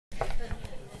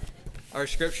Our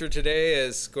scripture today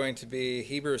is going to be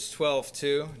Hebrews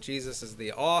 12:2. Jesus is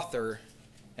the author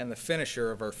and the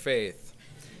finisher of our faith.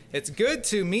 It's good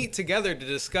to meet together to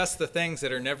discuss the things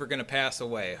that are never going to pass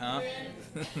away, huh?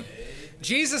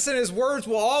 Jesus and his words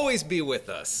will always be with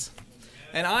us.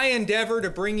 And I endeavor to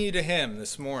bring you to him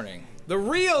this morning. The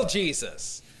real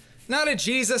Jesus. Not a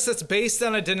Jesus that's based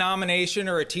on a denomination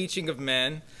or a teaching of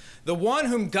men. The one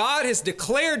whom God has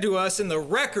declared to us in the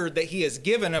record that he has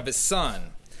given of his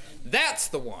Son. That's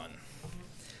the one.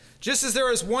 Just as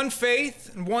there is one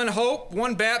faith and one hope,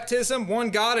 one baptism,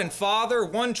 one God and Father,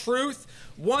 one truth,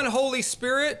 one Holy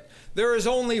Spirit, there is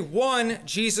only one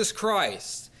Jesus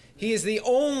Christ. He is the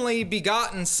only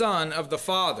begotten Son of the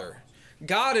Father.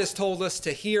 God has told us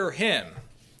to hear him.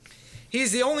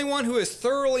 He's the only one who is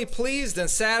thoroughly pleased and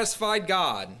satisfied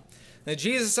God. The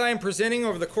Jesus I am presenting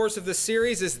over the course of this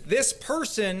series is this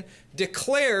person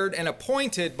declared and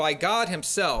appointed by God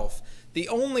himself, the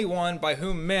only one by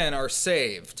whom men are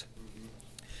saved.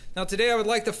 Now today I would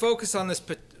like to focus on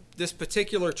this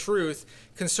particular truth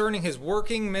concerning his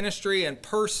working, ministry, and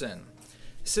person.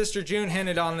 Sister June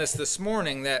hinted on this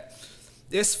morning, that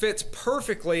this fits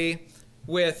perfectly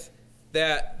with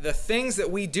that the things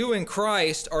that we do in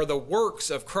Christ are the works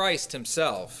of Christ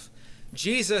himself.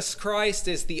 Jesus Christ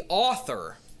is the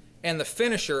author and the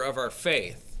finisher of our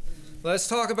faith. Let's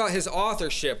talk about his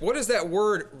authorship. What does that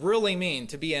word really mean,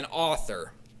 to be an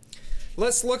author?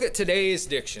 Let's look at today's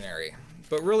dictionary.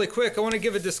 But really quick, I want to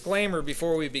give a disclaimer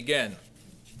before we begin.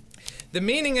 The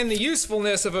meaning and the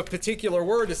usefulness of a particular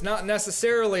word is not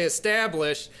necessarily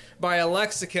established by a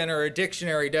lexicon or a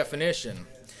dictionary definition.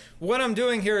 What I'm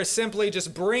doing here is simply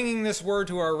just bringing this word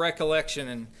to our recollection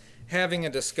and having a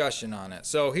discussion on it.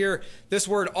 So here, this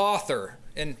word author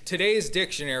in today's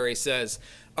dictionary says,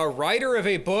 a writer of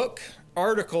a book,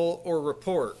 article, or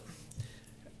report.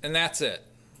 And that's it.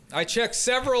 I checked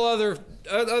several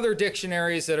other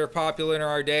dictionaries that are popular in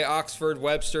our day, Oxford,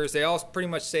 Webster's, they all pretty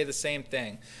much say the same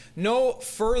thing. No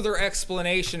further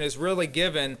explanation is really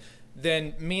given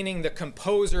than meaning the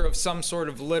composer of some sort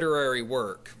of literary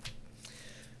work.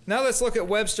 Now let's look at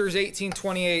Webster's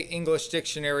 1828 English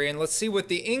Dictionary and let's see what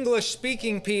the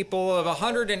English-speaking people of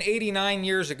 189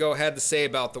 years ago had to say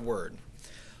about the word.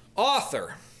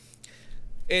 Author.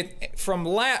 From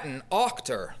Latin,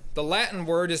 auctor. The Latin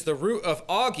word is the root of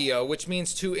augio, which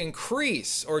means to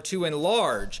increase or to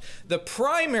enlarge. The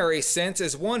primary sense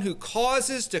is one who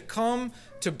causes to come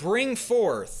to bring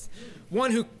forth.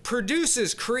 One who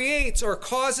produces, creates, or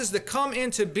causes to come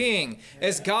into being,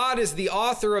 as God is the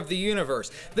author of the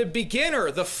universe. The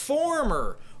beginner, the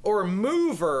former, or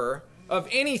mover of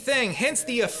anything, hence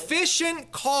the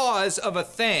efficient cause of a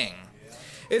thing.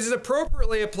 It is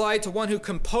appropriately applied to one who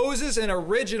composes an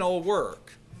original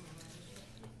work.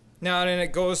 Now, and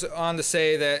it goes on to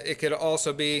say that it could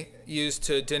also be used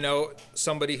to denote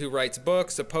somebody who writes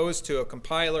books, opposed to a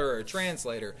compiler or a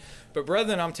translator. But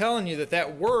brethren, I'm telling you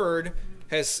that word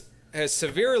has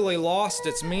severely lost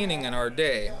its meaning in our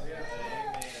day.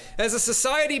 As a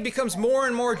society becomes more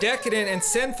and more decadent and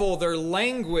sinful, their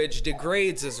language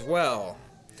degrades as well.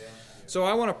 So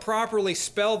I want to properly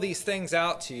spell these things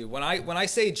out to you. When I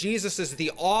say Jesus is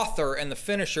the author and the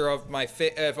finisher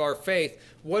of our faith,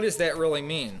 what does that really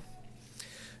mean?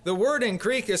 The word in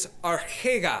Greek is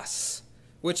archegas,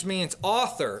 which means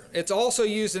author. It's also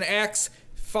used in Acts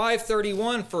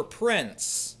 5:31 for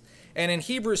prince, and in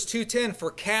Hebrews 2:10 for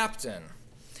captain.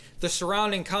 The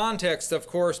surrounding context, of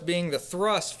course, being the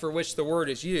thrust for which the word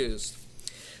is used.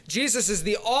 Jesus is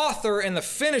the author and the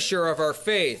finisher of our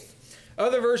faith.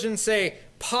 Other versions say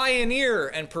pioneer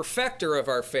and perfecter of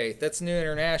our faith. That's New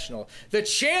International. The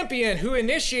champion who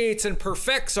initiates and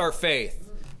perfects our faith.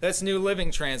 That's New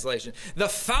Living Translation. The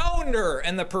founder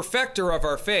and the perfecter of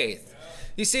our faith.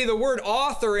 You see, the word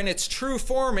author in its true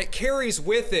form, it carries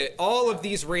with it all of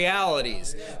these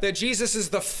realities. That Jesus is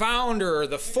the founder,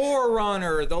 the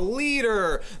forerunner, the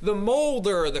leader, the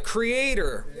molder, the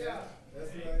creator.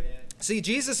 See,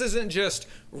 Jesus isn't just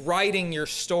writing your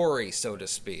story, so to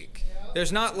speak. This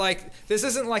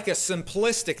isn't like a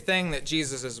simplistic thing that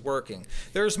Jesus is working.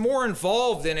 There's more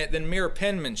involved in it than mere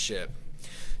penmanship.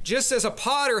 Just as a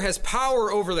potter has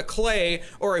power over the clay,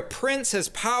 or a prince has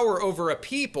power over a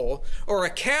people, or a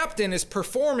captain is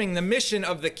performing the mission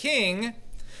of the king,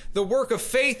 the work of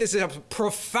faith is a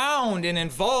profound and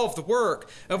involved work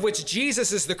of which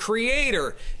Jesus is the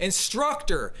creator,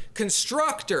 instructor,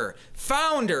 constructor,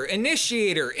 founder,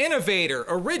 initiator, innovator,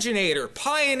 originator,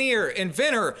 pioneer,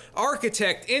 inventor,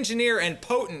 architect, engineer, and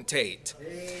potentate.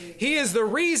 He is the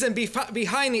reason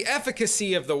behind the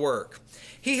efficacy of the work.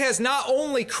 He has not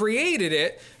only created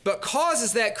it, but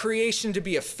causes that creation to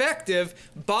be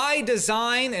effective by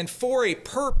design and for a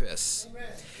purpose.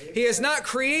 He has not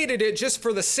created it just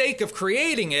for the sake of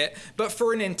creating it, but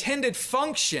for an intended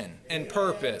function and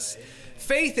purpose.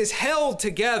 Faith is held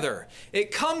together.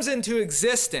 It comes into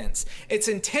existence. It's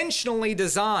intentionally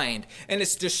designed, and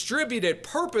it's distributed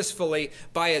purposefully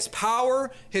by His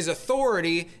power, His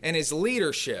authority, and His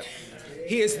leadership.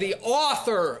 He is the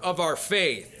author of our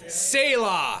faith.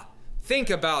 Selah. Think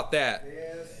about that.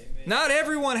 Not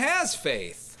everyone has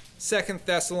faith. 2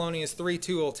 Thessalonians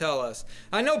 3:2 will tell us.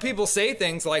 I know people say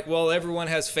things like, well, everyone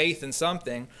has faith in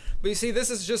something. But you see, this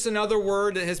is just another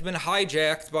word that has been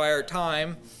hijacked by our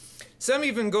time. Some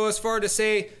even go as far to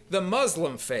say the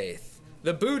Muslim faith,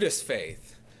 the Buddhist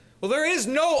faith. Well, there is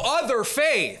no other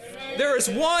faith. There is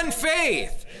one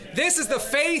faith. This is the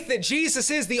faith that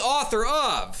Jesus is the author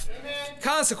of.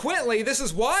 Consequently, this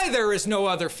is why there is no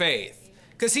other faith,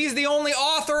 because He's the only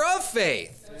author of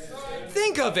faith.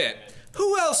 Think of it.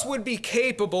 Who else would be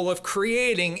capable of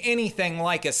creating anything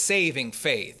like a saving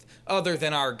faith other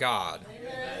than our God?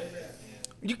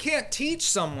 You can't teach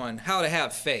someone how to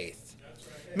have faith.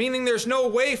 Meaning there's no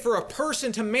way for a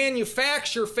person to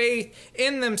manufacture faith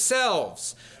in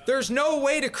themselves. There's no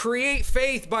way to create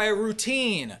faith by a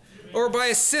routine or by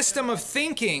a system of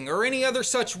thinking or any other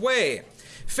such way.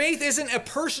 Faith isn't a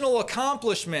personal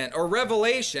accomplishment or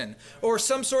revelation or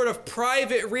some sort of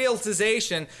private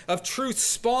realization of truth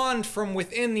spawned from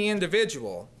within the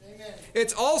individual.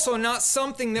 It's also not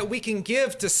something that we can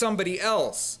give to somebody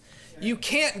else. You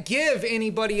can't give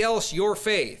anybody else your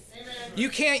faith. You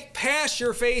can't pass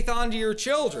your faith on to your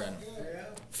children.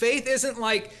 Faith isn't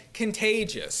like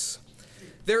contagious.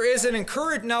 There's an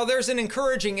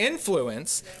encouraging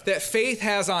influence that faith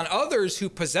has on others who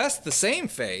possess the same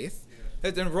faith.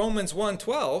 That's in Romans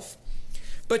 1:12.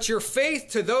 But your faith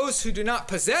to those who do not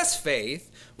possess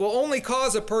faith will only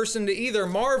cause a person to either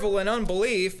marvel in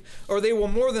unbelief, or they will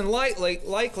more than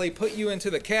likely put you into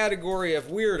the category of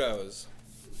weirdos.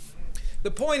 The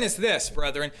point is this,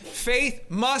 brethren. Faith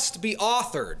must be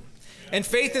authored. And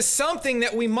faith is something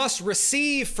that we must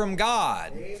receive from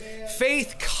God. Amen.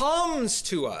 Faith comes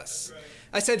to us.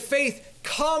 I said faith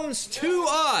comes to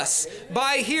us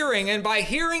by hearing, and by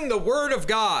hearing the Word of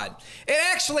God. It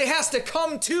actually has to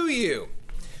come to you,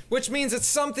 which means it's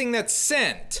something that's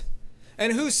sent.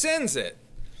 And who sends it?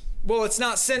 Well, it's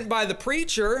not sent by the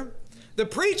preacher. The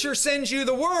preacher sends you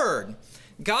the Word.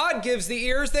 God gives the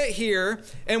ears that hear,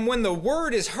 and when the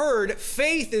word is heard,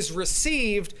 faith is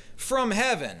received from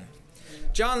heaven.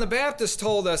 John the Baptist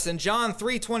told us in John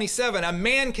 3:27, a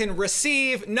man can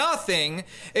receive nothing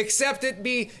except it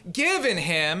be given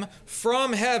him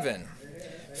from heaven.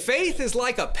 Faith is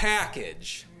like a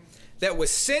package that was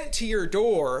sent to your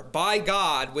door by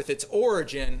God with its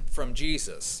origin from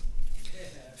Jesus.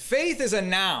 Faith is a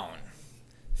noun.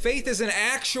 Faith is an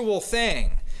actual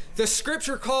thing. The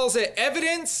scripture calls it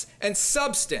evidence and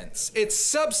substance. It's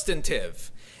substantive.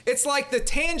 It's like the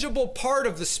tangible part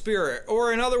of the Spirit,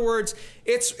 or in other words,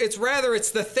 it's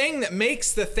the thing that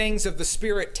makes the things of the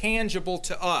Spirit tangible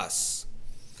to us.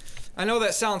 I know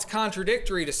that sounds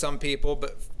contradictory to some people,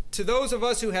 but to those of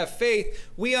us who have faith,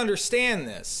 we understand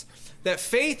this. That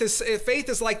faith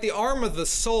is like the arm of the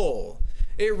soul.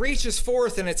 It reaches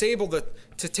forth and it's able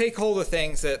to take hold of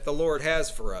things that the Lord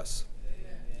has for us.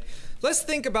 Let's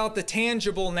think about the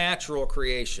tangible natural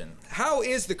creation. How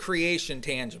is the creation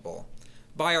tangible?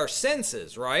 By our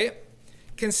senses, right?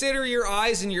 Consider your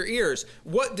eyes and your ears.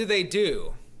 What do they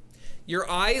do? Your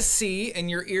eyes see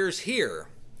and your ears hear.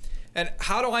 And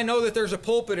how do I know that there's a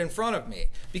pulpit in front of me?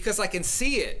 Because I can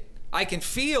see it. I can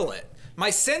feel it. My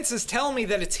senses tell me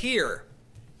that it's here.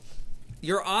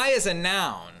 Your eye is a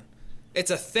noun.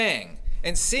 It's a thing.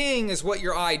 And seeing is what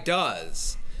your eye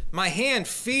does. My hand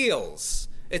feels.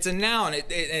 It's a noun,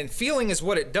 and feeling is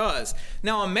what it does.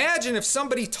 Now imagine if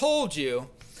somebody told you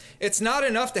it's not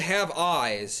enough to have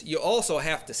eyes, you also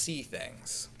have to see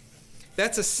things.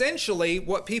 That's essentially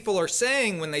what people are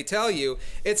saying when they tell you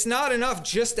it's not enough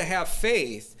just to have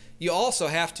faith, you also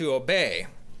have to obey.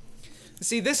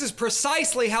 See, this is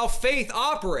precisely how faith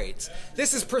operates.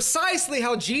 This is precisely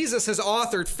how Jesus has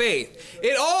authored faith.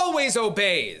 It always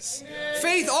obeys.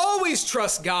 Faith always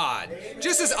trusts God.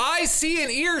 Just as eyes see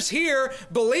and ears hear,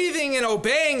 believing and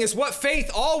obeying is what faith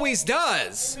always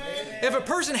does. If a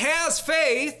person has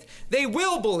faith, they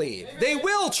will believe. They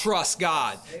will trust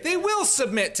God. They will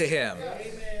submit to Him.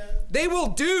 They will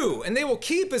do, and they will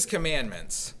keep His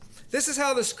commandments. This is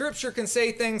how the scripture can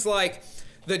say things like,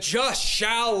 the just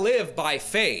shall live by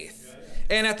faith.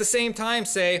 And at the same time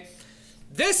say,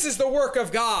 this is the work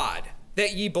of God,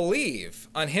 that ye believe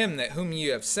on Him that whom ye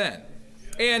have sent.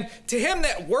 And to him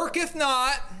that worketh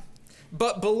not,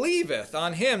 but believeth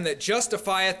on him that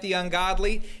justifieth the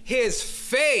ungodly, his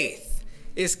faith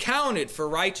is counted for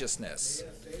righteousness.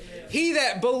 He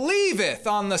that believeth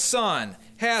on the Son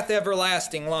hath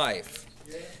everlasting life.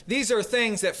 These are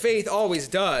things that faith always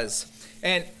does.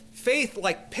 And faith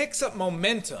picks up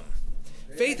momentum.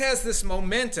 Faith has this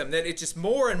momentum that it just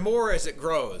more and more as it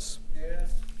grows.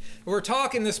 We're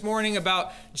talking this morning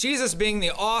about Jesus being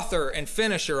the author and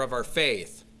finisher of our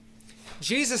faith.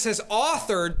 Jesus has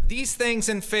authored these things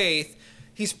in faith.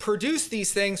 He's produced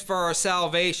these things for our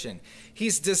salvation.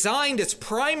 He's designed its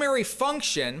primary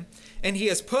function, and he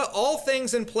has put all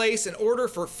things in place in order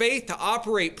for faith to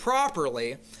operate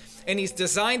properly, and he's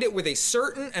designed it with a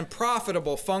certain and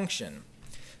profitable function.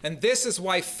 And this is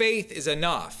why faith is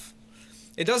enough.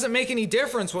 It doesn't make any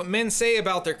difference what men say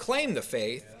about their claim to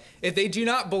faith. If they do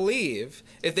not believe,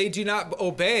 if they do not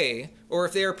obey, or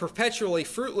if they are perpetually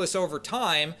fruitless over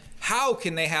time, how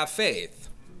can they have faith?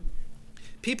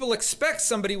 People expect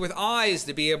somebody with eyes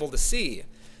to be able to see.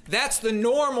 That's the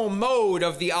normal mode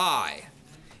of the eye.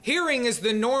 Hearing is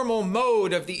the normal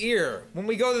mode of the ear. When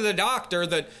we go to the doctor,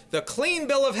 the clean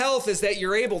bill of health is that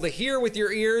you're able to hear with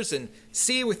your ears and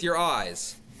see with your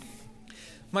eyes.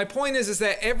 My point is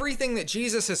that everything that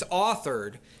Jesus has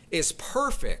authored is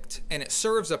perfect and it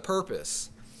serves a purpose.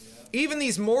 Even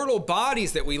these mortal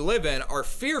bodies that we live in are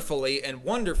fearfully and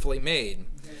wonderfully made.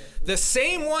 The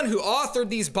same one who authored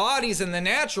these bodies in the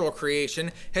natural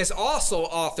creation has also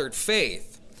authored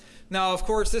faith. Now, of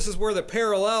course, this is where the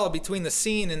parallel between the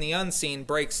seen and the unseen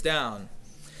breaks down.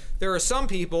 There are some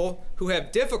people who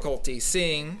have difficulty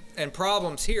seeing and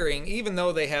problems hearing, even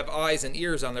though they have eyes and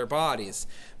ears on their bodies.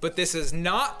 But this is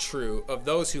not true of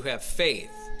those who have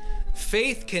faith.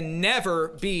 Faith can never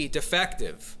be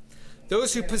defective.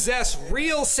 Those who possess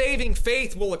real saving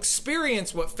faith will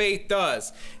experience what faith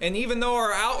does. And even though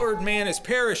our outward man is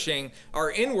perishing,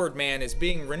 our inward man is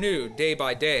being renewed day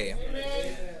by day.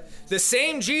 Amen. The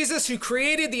same Jesus who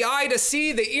created the eye to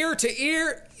see, the ear to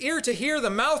hear, the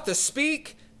mouth to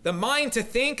speak, the mind to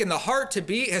think, and the heart to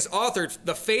beat has authored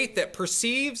the faith that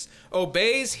perceives,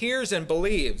 obeys, hears, and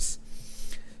believes.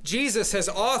 Jesus has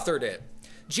authored it.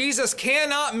 Jesus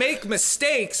cannot make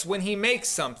mistakes when he makes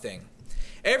something.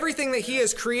 Everything that he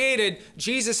has created,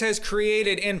 Jesus has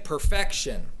created in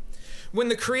perfection. When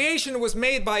the creation was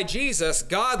made by Jesus,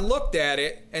 God looked at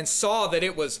it and saw that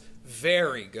it was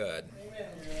very good.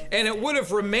 And it would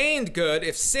have remained good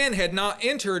if sin had not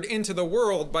entered into the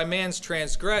world by man's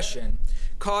transgression,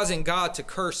 causing God to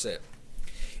curse it.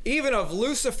 Even of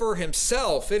Lucifer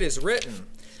himself it is written,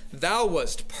 "Thou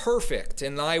wast perfect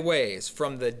in thy ways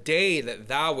from the day that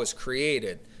thou wast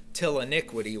created, till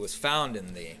iniquity was found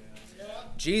in thee."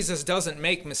 Jesus doesn't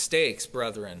make mistakes,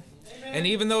 brethren. And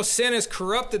even though sin has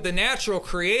corrupted the natural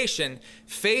creation,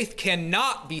 faith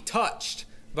cannot be touched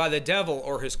by the devil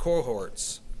or his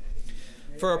cohorts.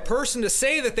 For a person to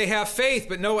say that they have faith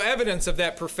but no evidence of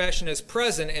that profession is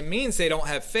present, it means they don't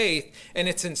have faith, and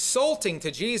it's insulting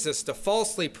to Jesus to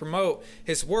falsely promote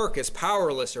his work as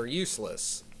powerless or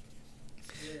useless.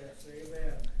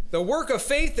 The work of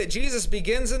faith that Jesus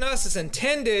begins in us is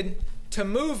intended to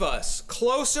move us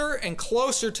closer and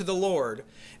closer to the Lord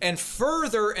and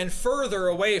further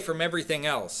away from everything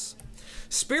else.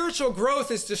 Spiritual growth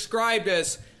is described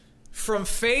as from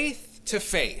faith to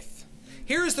faith.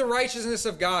 Here is the righteousness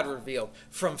of God revealed,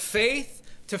 from faith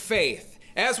to faith.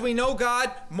 As we know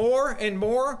God more and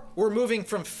more, we're moving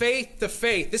from faith to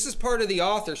faith. This is part of the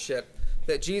authorship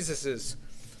that Jesus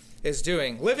is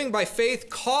doing. Living by faith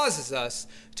causes us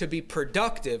to be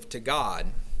productive to God.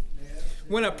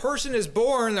 When a person is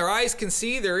born, their eyes can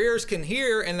see, their ears can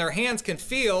hear, and their hands can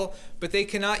feel, but they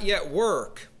cannot yet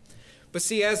work. But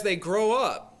see, as they grow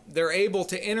up, they're able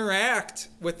to interact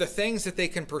with the things that they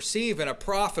can perceive in a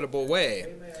profitable way.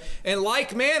 Amen. In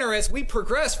like manner, as we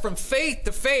progress from faith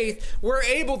to faith, we're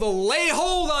able to lay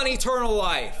hold on eternal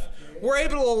life. We're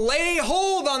able to lay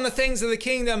hold on the things of the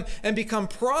kingdom and become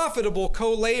profitable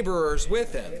co-laborers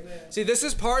with him. Amen. See, this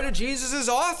is part of Jesus'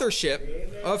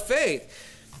 authorship of faith.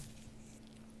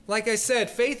 Like I said,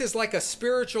 faith is like a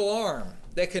spiritual arm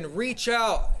that can reach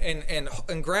out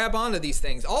and grab onto these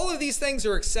things. All of these things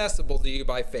are accessible to you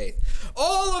by faith.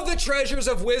 All of the treasures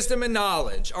of wisdom and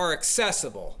knowledge are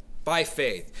accessible by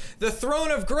faith. The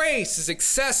throne of grace is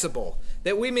accessible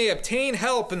that we may obtain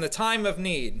help in the time of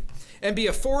need and be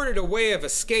afforded a way of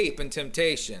escape in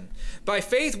temptation. By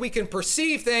faith, we can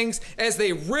perceive things as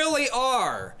they really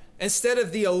are instead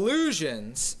of the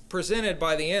illusions presented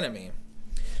by the enemy.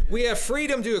 We have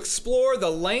freedom to explore the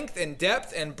length and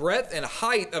depth and breadth and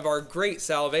height of our great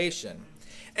salvation.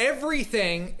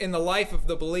 Everything in the life of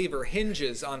the believer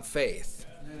hinges on faith.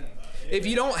 If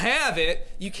you don't have it,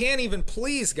 you can't even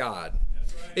please God.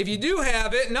 If you do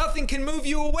have it, nothing can move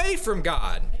you away from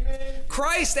God.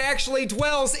 Christ actually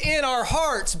dwells in our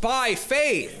hearts by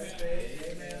faith.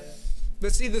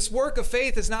 But see, this work of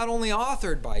faith is not only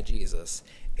authored by Jesus,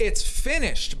 it's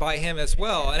finished by him as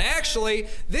well. And actually,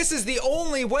 this is the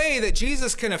only way that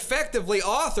Jesus can effectively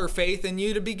author faith in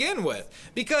you to begin with,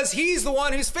 because he's the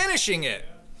one who's finishing it.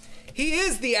 He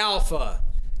is the Alpha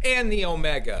and the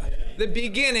Omega, the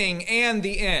beginning and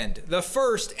the end, the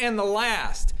first and the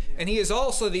last. And he is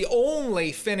also the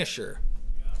only finisher.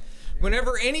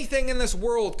 Whenever anything in this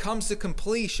world comes to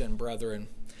completion, brethren,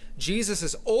 Jesus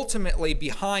is ultimately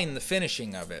behind the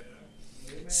finishing of it.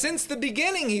 Since the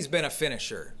beginning, he's been a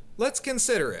finisher. Let's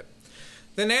consider it.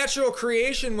 The natural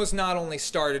creation was not only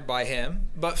started by him,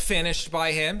 but finished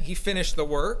by him. He finished the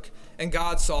work, and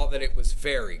God saw that it was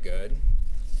very good.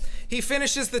 He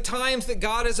finishes the times that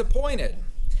God has appointed.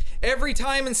 Every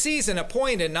time and season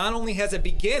appointed not only has a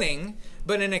beginning,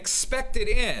 but an expected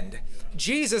end.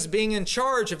 Jesus being in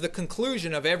charge of the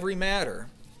conclusion of every matter.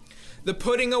 The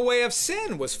putting away of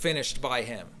sin was finished by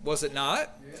him, was it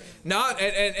not?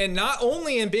 Yeah. Not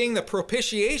only in being the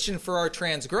propitiation for our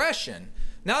transgression,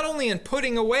 not only in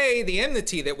putting away the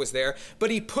enmity that was there, but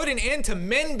he put an end to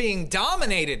men being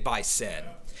dominated by sin.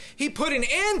 He put an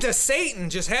end to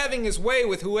Satan just having his way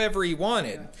with whoever he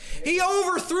wanted. He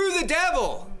overthrew the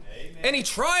devil, and he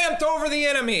triumphed over the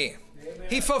enemy.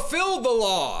 He fulfilled the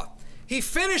law. He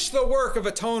finished the work of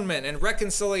atonement and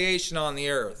reconciliation on the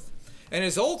earth. And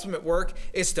his ultimate work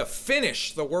is to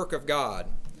finish the work of God.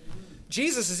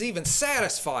 Jesus is even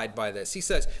satisfied by this. He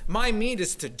says, my meat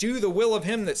is to do the will of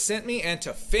him that sent me and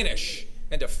to finish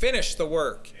the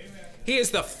work. Amen. He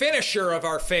is the finisher of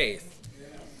our faith.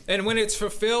 Yeah. And when it's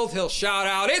fulfilled, he'll shout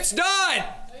out, it's done!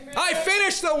 Amen. I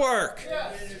finished the work!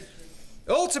 Yes.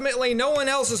 Ultimately, no one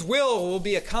else's will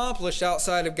be accomplished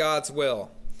outside of God's will.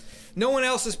 No one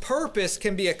else's purpose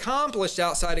can be accomplished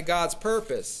outside of God's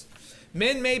purpose.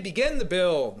 Men may begin the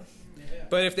build,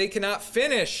 but if they cannot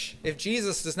finish, if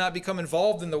Jesus does not become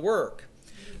involved in the work,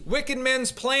 wicked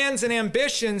men's plans and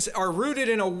ambitions are rooted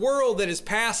in a world that is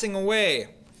passing away.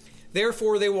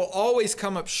 Therefore, they will always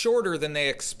come up shorter than they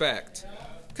expect.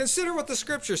 Consider what the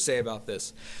scriptures say about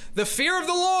this. The fear of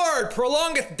the Lord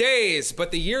prolongeth days,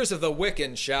 but the years of the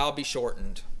wicked shall be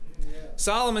shortened.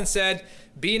 Solomon said,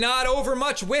 be not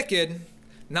overmuch wicked,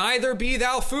 neither be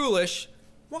thou foolish.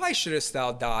 Why shouldest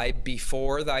thou die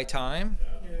before thy time?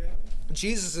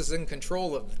 Jesus is in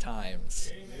control of the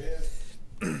times.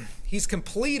 He's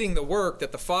completing the work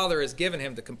that the Father has given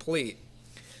him to complete.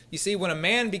 You see, when a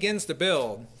man begins to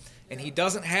build and he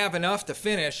doesn't have enough to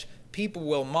finish, people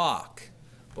will mock.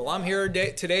 Well, I'm here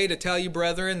today to tell you,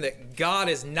 brethren, that God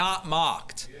is not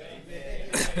mocked.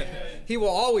 He will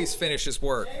always finish his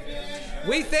work.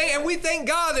 We thank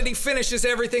God that he finishes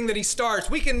everything that he starts.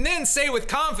 We can then say with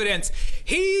confidence,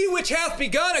 he which hath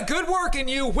begun a good work in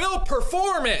you will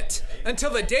perform it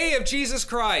until the day of Jesus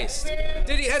Christ.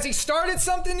 Has he started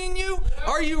something in you?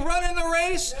 Are you running the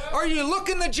race? Are you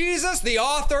looking to Jesus, the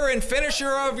author and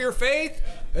finisher of your faith?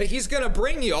 He's going to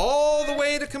bring you all the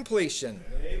way to completion.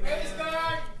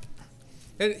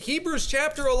 And Hebrews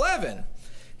chapter 11.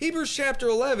 Hebrews chapter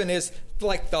 11 is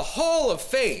like the hall of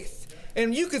faith.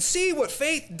 And you can see what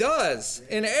faith does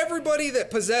in everybody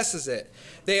that possesses it.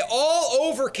 They all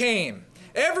overcame.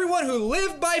 Everyone who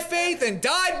lived by faith and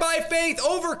died by faith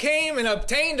overcame and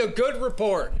obtained a good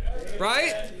report.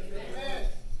 Right?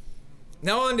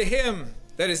 Now unto him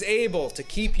that is able to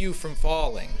keep you from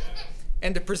falling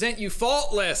and to present you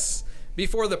faultless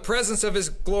before the presence of his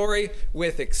glory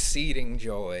with exceeding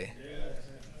joy.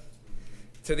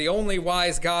 To the only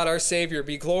wise God, our Savior,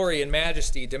 be glory and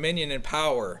majesty, dominion and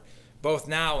power, both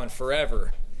now and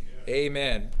forever.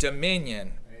 Amen.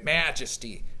 Dominion,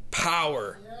 majesty,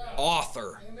 power,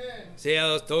 author. See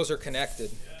how those are connected.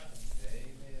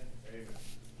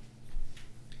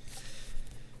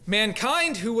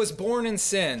 Mankind who was born in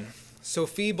sin, so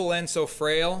feeble and so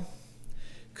frail,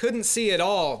 couldn't see it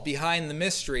all behind the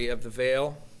mystery of the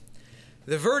veil.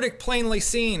 The verdict plainly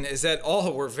seen is that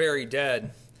all were very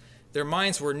dead. Their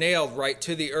minds were nailed right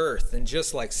to the earth, and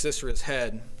just like Sisera's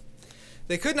head.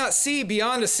 They could not see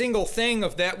beyond a single thing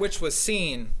of that which was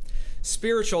seen.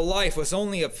 Spiritual life was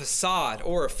only a facade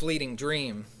or a fleeting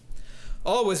dream.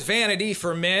 All was vanity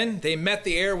for men. They met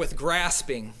the air with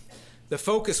grasping. The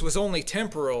focus was only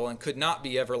temporal and could not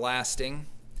be everlasting.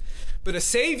 But a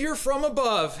Savior from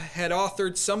above had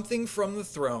authored something from the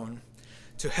throne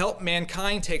to help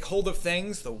mankind take hold of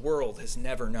things the world has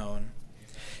never known.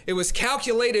 It was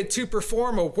calculated to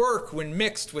perform a work when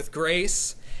mixed with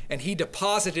grace, and he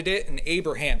deposited it in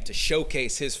Abraham to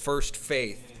showcase his first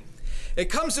faith. It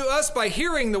comes to us by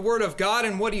hearing the word of God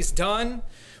and what he's done,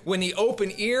 when the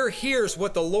open ear hears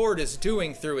what the Lord is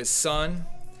doing through his Son.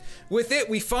 With it,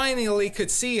 we finally could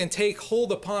see and take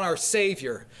hold upon our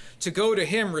Savior, to go to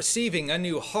him receiving a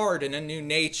new heart and a new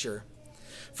nature.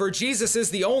 For Jesus is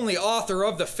the only author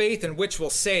of the faith in which will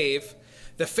save.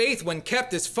 The faith, when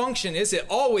kept its function, is it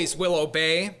always will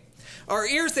obey. Our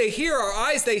ears they hear, our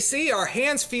eyes they see, our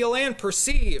hands feel and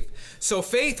perceive. So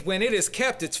faith, when it is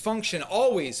kept its function,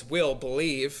 always will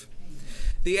believe.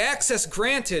 The access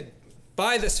granted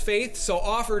by this faith, so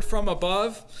offered from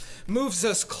above, moves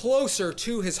us closer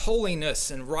to his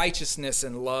holiness and righteousness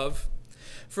and love.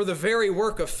 For the very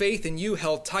work of faith in you,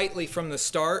 held tightly from the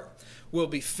start, will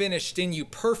be finished in you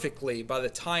perfectly by the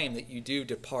time that you do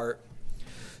depart.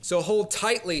 So hold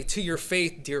tightly to your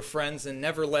faith, dear friends, and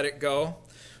never let it go,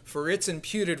 for its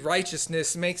imputed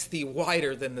righteousness makes thee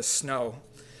whiter than the snow.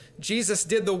 Jesus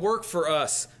did the work for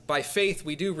us. By faith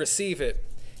we do receive it.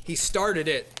 He started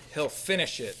it. He'll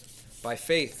finish it. By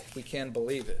faith we can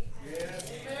believe it.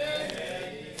 Yes.